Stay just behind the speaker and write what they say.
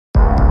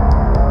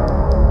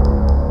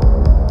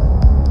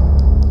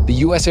The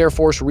U.S. Air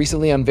Force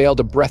recently unveiled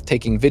a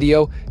breathtaking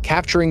video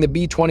capturing the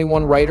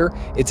B-21 Raider,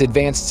 its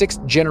advanced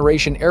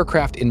sixth-generation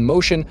aircraft in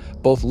motion,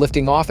 both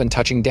lifting off and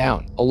touching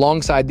down.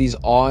 Alongside these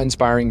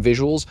awe-inspiring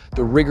visuals,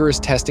 the rigorous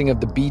testing of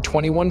the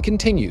B-21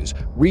 continues,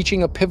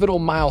 reaching a pivotal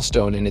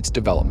milestone in its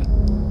development.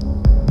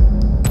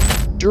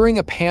 During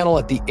a panel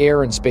at the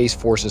Air and Space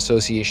Force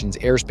Association's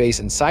Airspace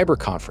and Cyber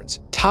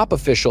Conference, top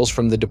officials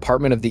from the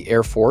Department of the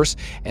Air Force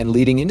and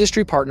leading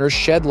industry partners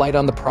shed light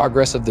on the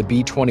progress of the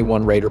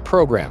B-21 Raider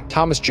program.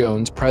 Thomas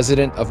Jones,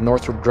 president of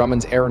Northrop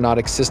Grumman's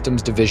Aeronautics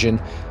Systems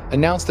Division,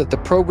 announced that the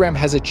program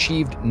has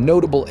achieved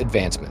notable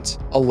advancements,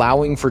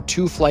 allowing for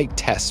 2 flight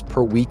tests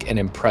per week, an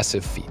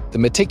impressive feat. The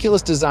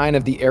meticulous design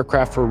of the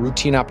aircraft for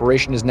routine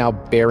operation is now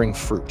bearing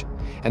fruit,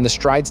 and the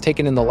strides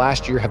taken in the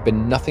last year have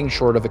been nothing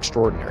short of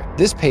extraordinary.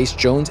 This pace,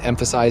 Jones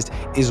emphasized,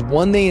 is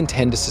one they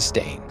intend to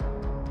sustain.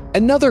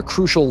 Another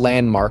crucial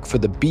landmark for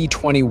the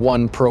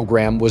B-21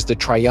 program was the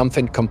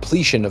triumphant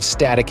completion of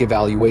static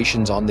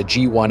evaluations on the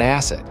G-1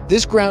 asset.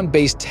 This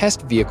ground-based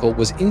test vehicle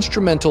was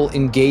instrumental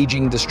in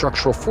gauging the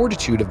structural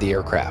fortitude of the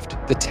aircraft.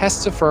 The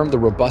tests affirmed the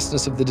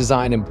robustness of the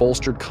design and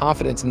bolstered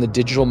confidence in the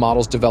digital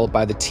models developed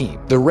by the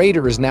team. The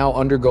Raider is now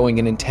undergoing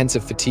an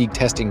intensive fatigue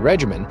testing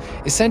regimen,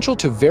 essential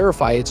to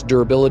verify its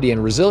durability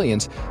and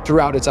resilience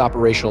throughout its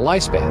operational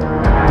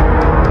lifespan.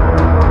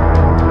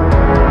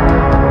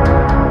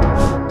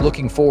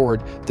 Looking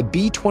forward, the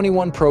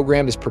B-21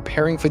 program is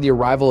preparing for the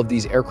arrival of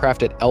these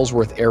aircraft at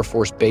Ellsworth Air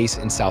Force Base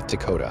in South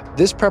Dakota.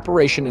 This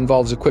preparation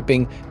involves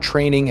equipping,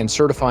 training, and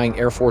certifying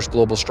Air Force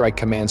Global Strike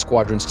Command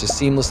squadrons to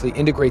seamlessly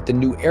integrate the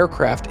new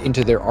aircraft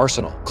into their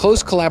arsenal.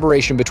 Close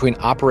collaboration between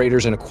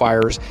operators and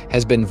acquirers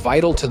has been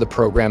vital to the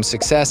program's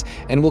success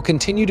and will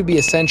continue to be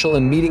essential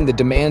in meeting the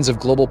demands of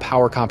global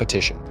power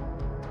competition.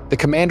 The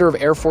commander of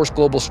Air Force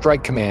Global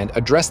Strike Command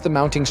addressed the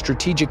mounting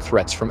strategic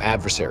threats from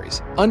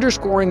adversaries,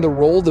 underscoring the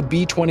role the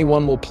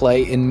B-21 will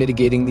play in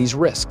mitigating these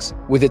risks.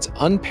 With its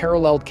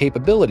unparalleled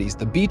capabilities,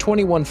 the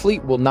B-21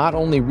 fleet will not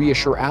only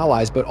reassure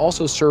allies but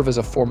also serve as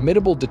a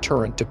formidable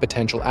deterrent to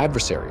potential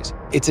adversaries.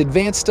 Its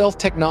advanced stealth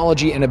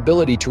technology and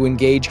ability to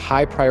engage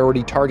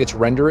high-priority targets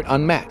render it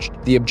unmatched.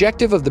 The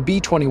objective of the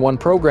B-21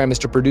 program is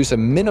to produce a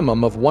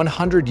minimum of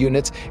 100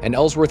 units, and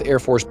Ellsworth Air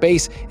Force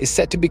Base is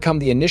set to become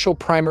the initial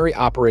primary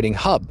operating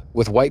hub,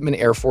 with Whiteman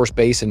Air Force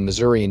Base in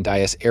Missouri and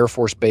Dyess Air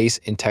Force Base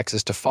in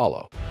Texas to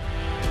follow.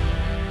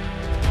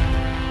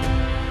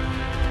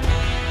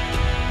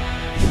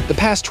 The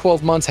past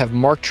 12 months have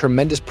marked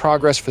tremendous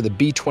progress for the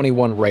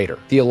B-21 Raider.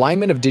 The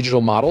alignment of digital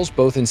models,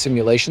 both in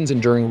simulations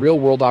and during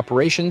real-world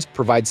operations,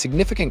 provides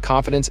significant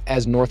confidence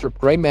as Northrop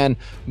Grumman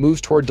moves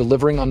toward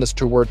delivering on this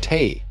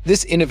𝗕-𝟮🟭.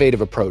 This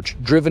innovative approach,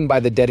 driven by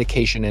the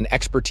dedication and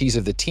expertise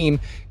of the team,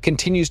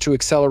 continues to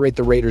accelerate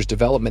the Raider's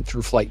development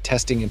through flight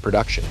testing and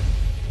production.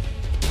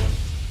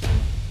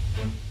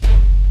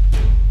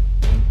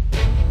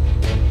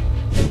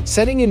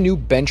 Setting a new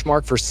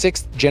benchmark for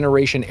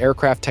sixth-generation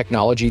aircraft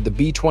technology, the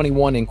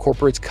B-21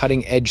 incorporates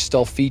cutting-edge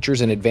stealth features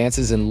and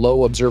advances in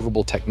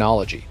low-observable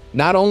technology.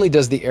 Not only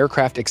does the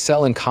aircraft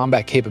excel in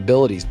combat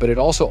capabilities, but it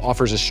also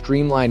offers a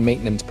streamlined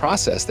maintenance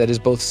process that is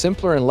both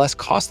simpler and less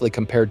costly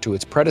compared to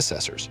its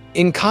predecessors.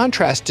 In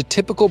contrast to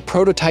typical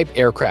prototype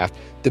aircraft,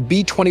 the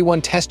B-21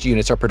 test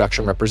units are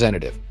production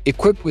representative,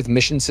 equipped with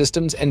mission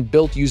systems and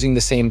built using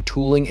the same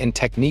tooling and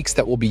techniques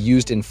that will be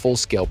used in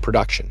full-scale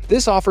production.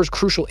 This offers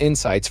crucial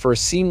insights for a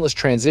seamless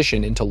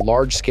transition into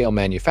large-scale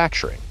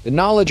manufacturing. The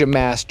knowledge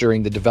amassed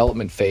during the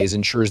development phase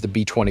ensures the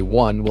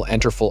B-21 will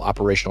enter full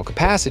operational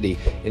capacity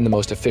in the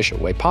most efficient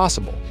way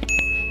possible.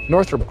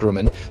 Northrop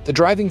Grumman, the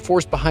driving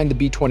force behind the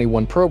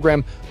B-21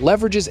 program,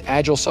 leverages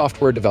agile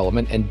software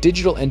development and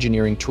digital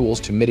engineering tools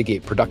to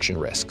mitigate production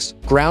risks.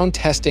 Ground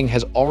testing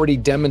has already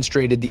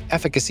demonstrated the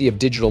efficacy of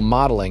digital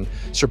modeling,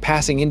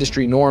 surpassing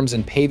industry norms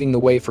and paving the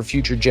way for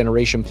future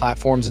generation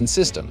platforms and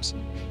systems.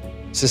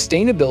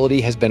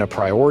 Sustainability has been a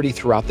priority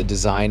throughout the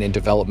design and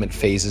development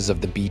phases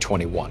of the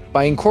B-21.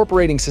 By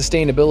incorporating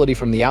sustainability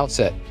from the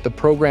outset, the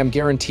program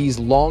guarantees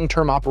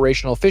long-term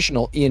operational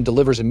efficiency and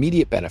delivers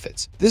immediate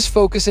benefits. This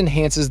focus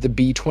enhances the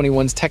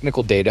B-21's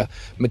technical data,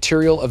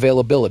 material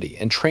availability,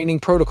 and training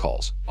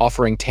protocols,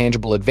 offering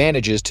tangible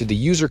advantages to the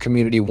user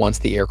community once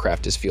the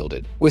aircraft is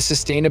fielded. With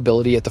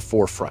sustainability at the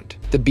forefront,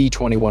 the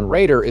B-21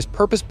 Raider is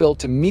purpose-built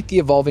to meet the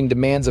evolving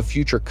demands of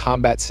future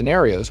combat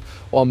scenarios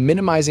while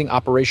minimizing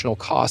operational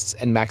costs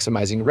and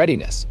maximizing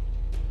readiness.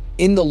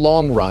 In the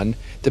long run,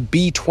 the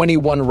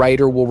B-21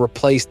 Raider will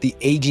replace the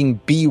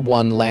aging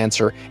B-1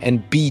 Lancer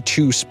and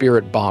B-2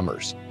 Spirit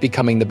bombers,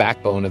 becoming the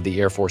backbone of the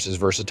Air Force's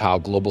versatile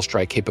global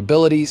strike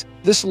capabilities.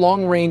 This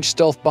long-range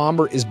stealth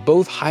bomber is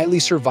both highly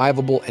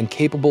survivable and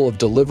capable of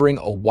delivering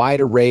a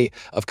wide array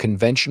of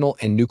conventional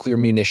and nuclear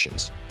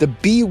munitions. The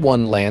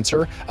B-1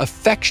 Lancer,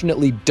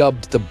 affectionately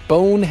dubbed the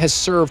Bone, has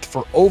served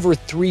for over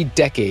 3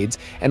 decades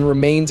and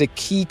remains a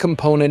key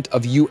component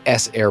of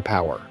U.S. air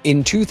power.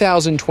 In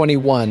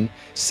 2021,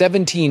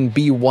 17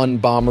 B-1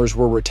 bombers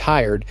were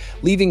retired,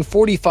 leaving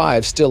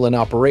 45 still in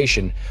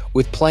operation,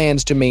 with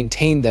plans to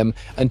maintain them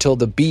until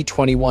the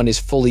B-21 is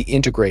fully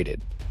integrated.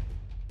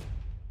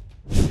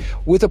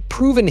 With a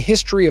proven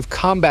history of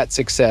combat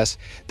success,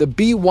 the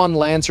B-1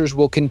 Lancers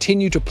will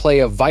continue to play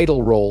a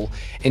vital role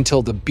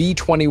until the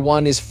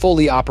B-21 is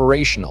fully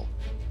operational.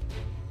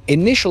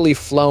 Initially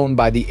flown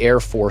by the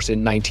Air Force in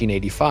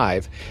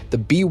 1985, the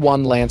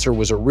B-1 Lancer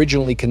was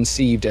originally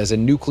conceived as a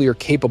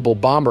nuclear-capable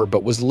bomber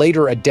but was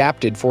later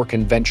adapted for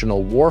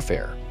conventional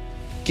warfare.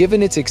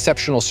 Given its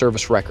exceptional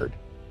service record,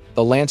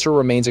 the Lancer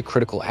remains a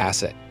critical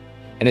asset,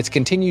 and its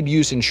continued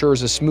use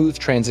ensures a smooth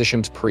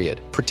transition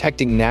period,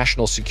 protecting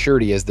national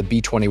security as the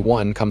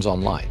B-21 comes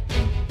online.